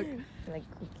fuck? Like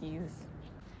cookies.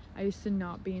 I used to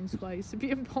not be in school. I used to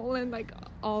be in Poland like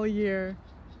all year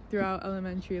throughout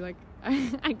elementary. Like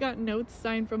I got notes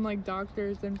signed from like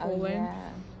doctors in Poland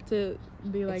to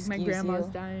be like, my grandma's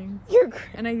dying.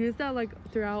 And I used that like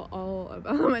throughout all of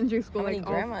elementary school. How many like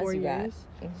grandmas all 4 you years.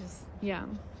 Got? Yeah.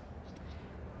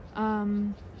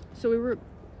 So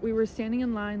we were standing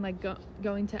in line, like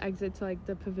going to exit to like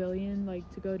the pavilion, like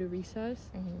to go to recess.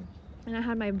 Mm-hmm. And I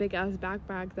had my big ass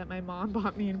backpack that my mom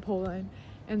bought me in Poland.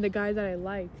 And the guy that I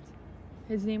liked,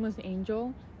 his name was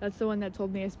Angel. That's the one that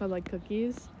told me I smelled like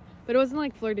cookies. But it wasn't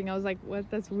like flirting. I was like, what?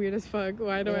 That's weird as fuck.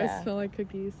 Why do I smell like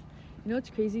cookies? You know what's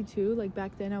crazy too? Like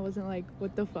back then I wasn't like,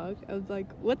 what the fuck? I was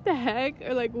like, what the heck?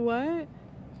 Or like, what?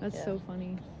 That's so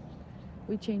funny.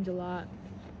 We change a lot.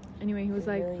 Anyway, he was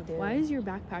like, really why is your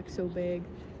backpack so big?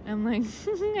 And I'm like,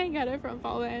 I got it from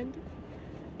Poland.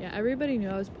 Yeah, everybody knew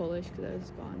I was Polish because I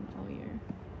was gone all year.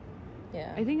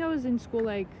 Yeah. I think I was in school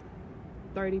like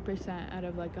 30% out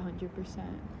of like 100%.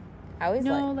 I was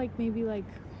like maybe like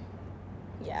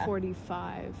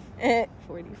 45.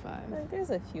 45. There's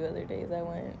a few other days I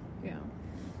went. Yeah.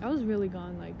 I was really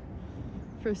gone. Like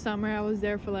for summer I was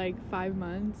there for like 5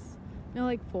 months. No,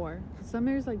 like 4.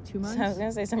 Summer's like 2 months. So I was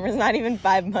gonna say summer's not even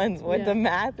 5 months. What the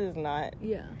math is not.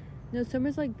 Yeah. No,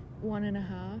 summer's like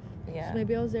 1.5. Yeah. So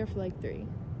maybe I was there for like 3.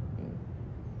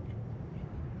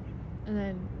 And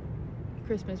then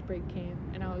Christmas break came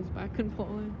and I was back in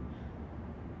Poland.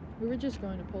 We were just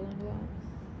going to Poland a lot.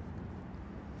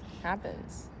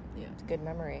 Happens. Yeah. It's a good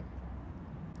memory.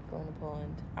 Going to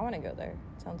Poland. I want to go there.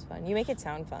 Sounds fun. You make it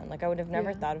sound fun. Like I would have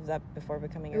never thought of that before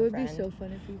becoming your friend. It would be so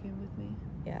fun if you came with me.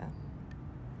 Yeah.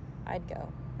 I'd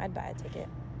go. I'd buy a ticket.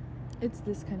 It's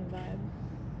this kind of vibe.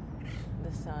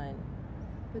 The sun.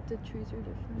 But the trees are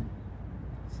different.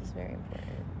 This is very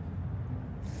important.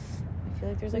 I feel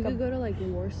like there's we could go to like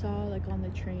Warsaw, like on the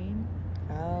train.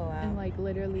 Oh wow. And like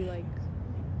literally like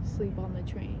sleep on the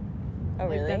train. Oh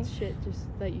really? Like that's shit just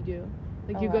that you do.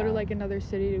 Like you go to like another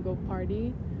city to go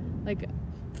party. Like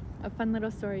a fun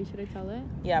little story. Should I tell it?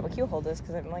 Yeah, but can you hold this?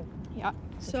 Because I'm like... Yeah.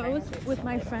 So I was with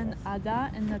my friend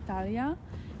Ada and Natalia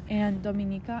and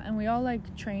Dominika, and we all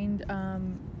like trained,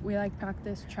 we like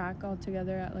practiced track all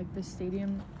together at like the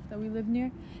stadium that we live near.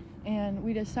 And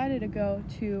we decided to go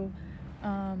to,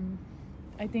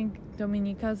 I think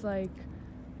Dominika's like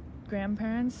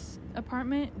grandparents'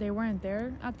 apartment. They weren't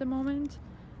there at the moment.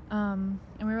 And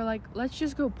we were like, let's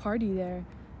just go party there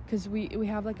because we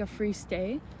have like a free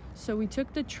stay. So we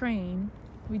took the train.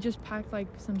 We just packed like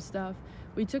some stuff.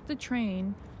 We took the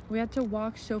train. We had to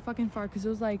walk so fucking far because it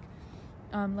was like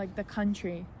the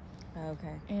country.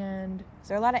 Okay. And is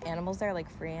there a lot of animals there, like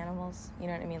free animals? You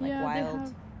know what I mean, like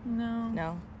wild?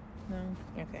 No.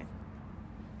 Okay.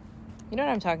 You know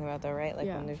what I'm talking about, though, right? Like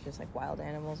when there's just like wild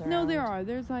animals around. No, there are.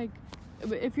 There's like,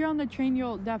 if you're on the train,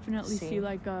 you'll definitely see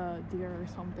like a deer or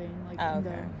something like in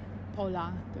the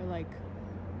Pola. They're like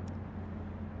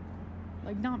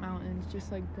Like, not mountains,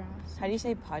 just, like, grass. How do you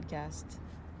say podcast?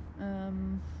 I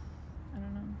don't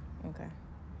know. Okay.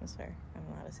 That's fair. I don't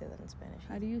know how to say that in Spanish.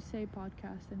 How do you say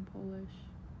podcast in Polish?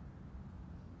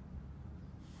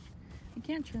 I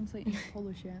can't translate into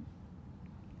Polish yet.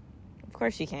 Of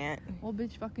course you can't. Well,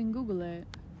 bitch, fucking Google it.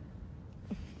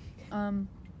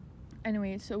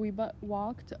 Anyway, so we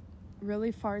walked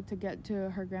really far to get to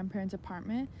her grandparents'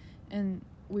 apartment, and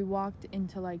we walked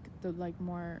into, like, the, like,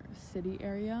 more city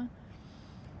area.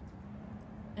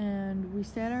 And we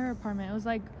stayed at her apartment. It was,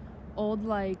 like, old,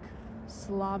 like,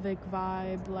 Slavic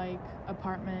vibe, like,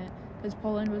 apartment, because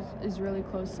Poland is really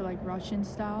close to, like, Russian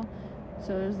style.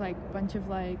 So there's, like, a bunch of,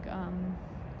 like,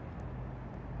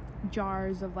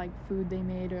 jars of, like, food they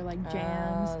made, or, like,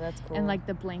 jams. Oh, that's cool. And, like,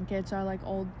 the blankets are, like,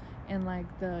 old, and,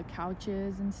 like, the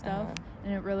couches and stuff.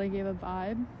 And it really gave a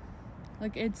vibe.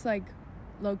 Like, it's, like,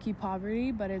 low-key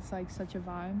poverty, but it's, like, such a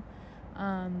vibe.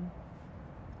 And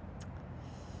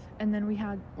then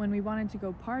when we wanted to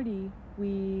go party,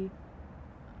 we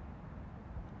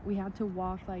had to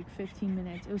walk, like, 15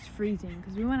 minutes. It was freezing,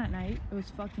 because we went at night. It was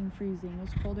fucking freezing. It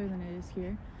was colder than it is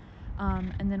here.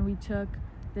 And then we took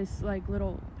this, like,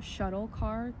 little shuttle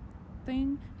car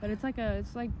thing, but it's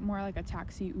like more like a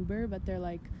taxi Uber, but they're,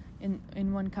 like,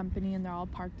 in one company, and they're all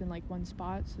parked in, like, one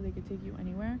spot, so they could take you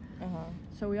anywhere.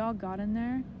 So we all got in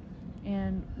there,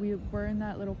 and we were in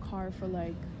that little car for,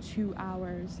 like, 2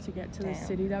 hours to get to the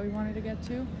city that we wanted to get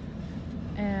to.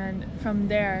 And from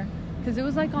there, because it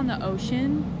was, like, on the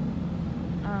ocean,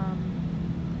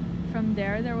 from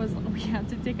there we had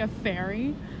to take a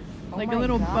ferry, like, a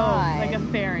little boat, like a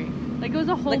ferry, like, it was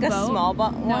a whole boat. Like a small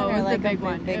boat? No, it was like a big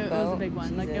one. Big it was a big one.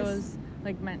 Jesus. Like, it was,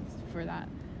 like, meant for that,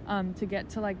 to get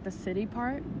to, like, the city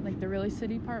part, like, the really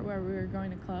city part where we were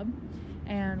going to club.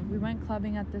 And we went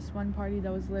clubbing at this one party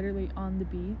that was literally on the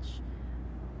beach.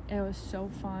 It was so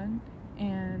fun.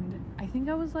 And I think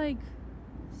I was, like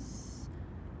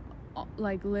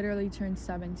literally turned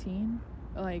 17.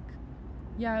 Like,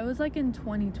 yeah, it was, like, in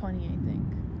 2020, I think.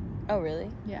 Oh, really?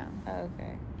 Yeah. Oh,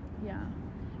 okay. Yeah.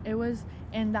 It was,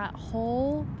 in that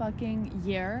whole fucking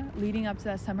year leading up to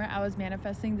that summer, I was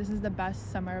manifesting, this is the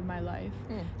best summer of my life.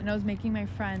 And I was making my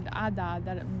friend Ada,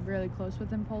 that I'm really close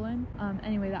with in Poland.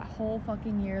 Anyway, that whole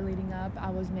fucking year leading up,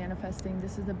 I was manifesting,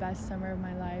 this is the best summer of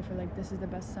my life, or, like, this is the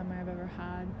best summer I've ever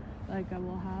had, like, I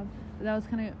will have. But that was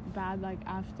kind of bad, like,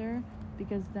 after,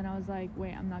 because then I was like,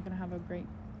 wait, I'm not gonna have a great,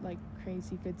 like,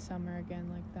 crazy good summer again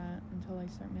like that until I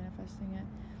start manifesting it.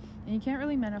 And you can't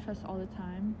really manifest all the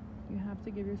time. You have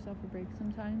to give yourself a break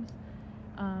sometimes.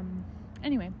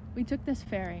 Anyway, we took this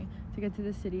ferry to get to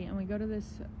the city, and we go to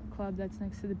this club that's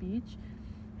next to the beach.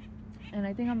 And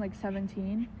I think I'm, like,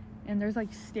 17, and there's,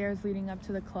 like, stairs leading up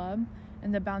to the club,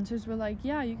 and the bouncers were like,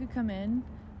 yeah, you could come in.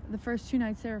 The first 2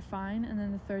 nights they were fine, and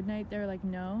then the third night they were like,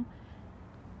 no.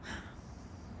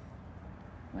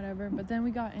 Whatever. But then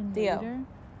we got in later.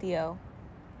 Theo.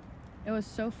 It was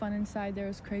so fun inside. There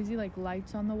was crazy, like,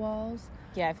 lights on the walls.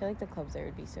 Yeah, I feel like the clubs there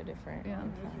would be so different. Yeah.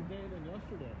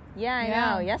 Yeah, I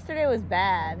know. Yesterday was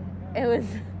bad. It was...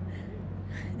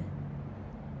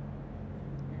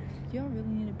 Do y'all really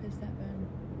need to piss that bad?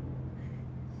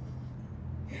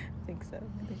 I think so.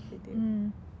 I think they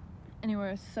do. Anyway,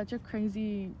 it was such a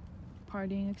crazy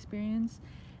partying experience.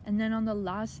 And then on the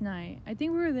last night, I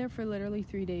think we were there for literally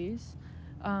 3 days.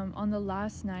 On the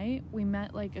last night, we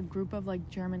met, like, a group of, like,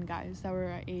 German guys that were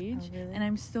our age. Oh, really? And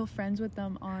I'm still friends with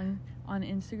them on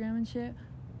Instagram and shit.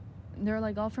 They're,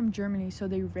 like, all from Germany, so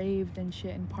they raved and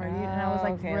shit and partied. And I was,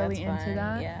 like, really into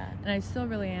that. Yeah. And I still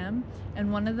really am.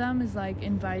 And one of them is, like,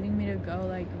 inviting me to go,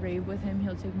 like, rave with him.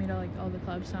 He'll take me to, like, all the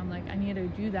clubs. So I'm like, I need to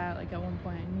do that. Like, at one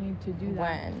point, I need to do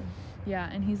that. When? Yeah,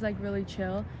 and he's, like, really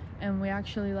chill. And we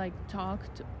actually, like,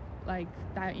 talked, like,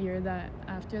 that year that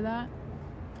after that.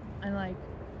 And, like,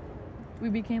 we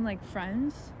became, like,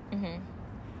 friends. And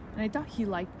I thought he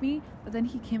liked me, but then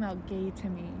he came out gay to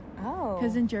me. Oh.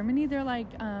 Because in Germany, they're, like,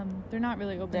 they're not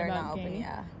really open they're about not gay. open,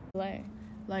 yeah.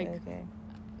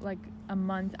 Like a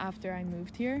month after I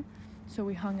moved here. So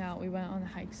we hung out. We went on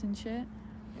hikes and shit.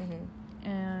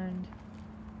 And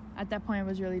at that point, I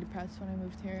was really depressed when I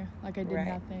moved here. Like, I did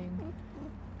nothing.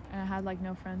 And I had, like,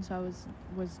 no friends, so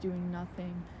I was doing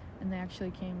nothing. And they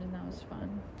actually came, and that was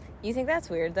fun. You think that's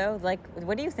weird, though? Like,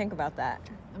 what do you think about that?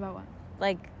 About what?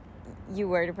 Like, you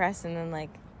were depressed, and then,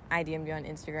 like, I DM'd you on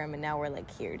Instagram, and now we're,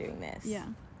 like, here doing this. Yeah.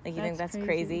 Like, you think that's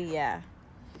crazy? Yeah.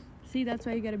 See, that's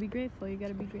why you gotta be grateful. You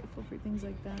gotta be grateful for things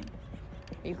like that.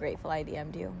 Are you grateful I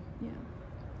DM'd you? Yeah.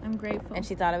 I'm grateful. And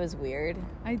she thought it was weird?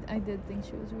 I did think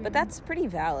she was weird. But that's pretty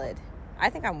valid.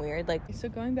 I think I'm weird. Like, so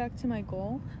going back to my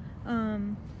goal,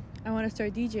 I want to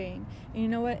start DJing. And you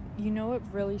know what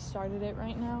really started it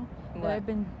right now? What? That I've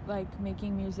been like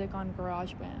making music on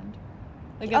GarageBand.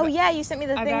 Like, yeah, you sent me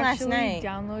the thing last night. I've actually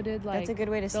downloaded like that's a good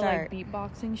way to start. Like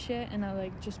beatboxing shit, and I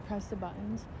like just press the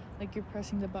buttons. Like you're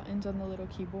pressing the buttons on the little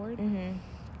keyboard,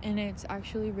 and it's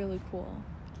actually really cool.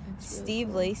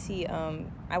 Steve Lacy,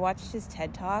 I watched his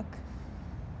TED Talk.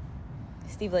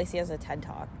 Steve Lacy has a TED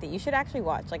Talk that you should actually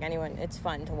watch. Like anyone, it's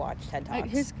fun to watch TED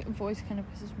Talks. His voice kind of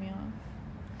pisses me off.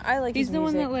 I like his music.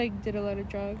 He's the one that like did a lot of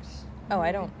drugs. Oh,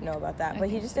 I don't know about that,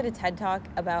 but he just did a TED Talk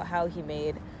about how he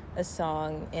made a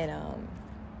song in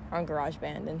on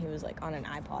GarageBand, and he was like on an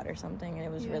iPod or something, and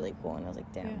it was really cool. And I was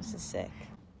like, damn, this is sick.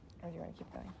 Or do you want to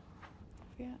keep going?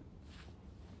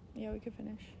 Yeah, we could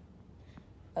finish.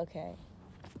 Okay.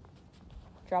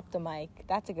 Drop the mic.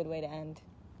 That's a good way to end.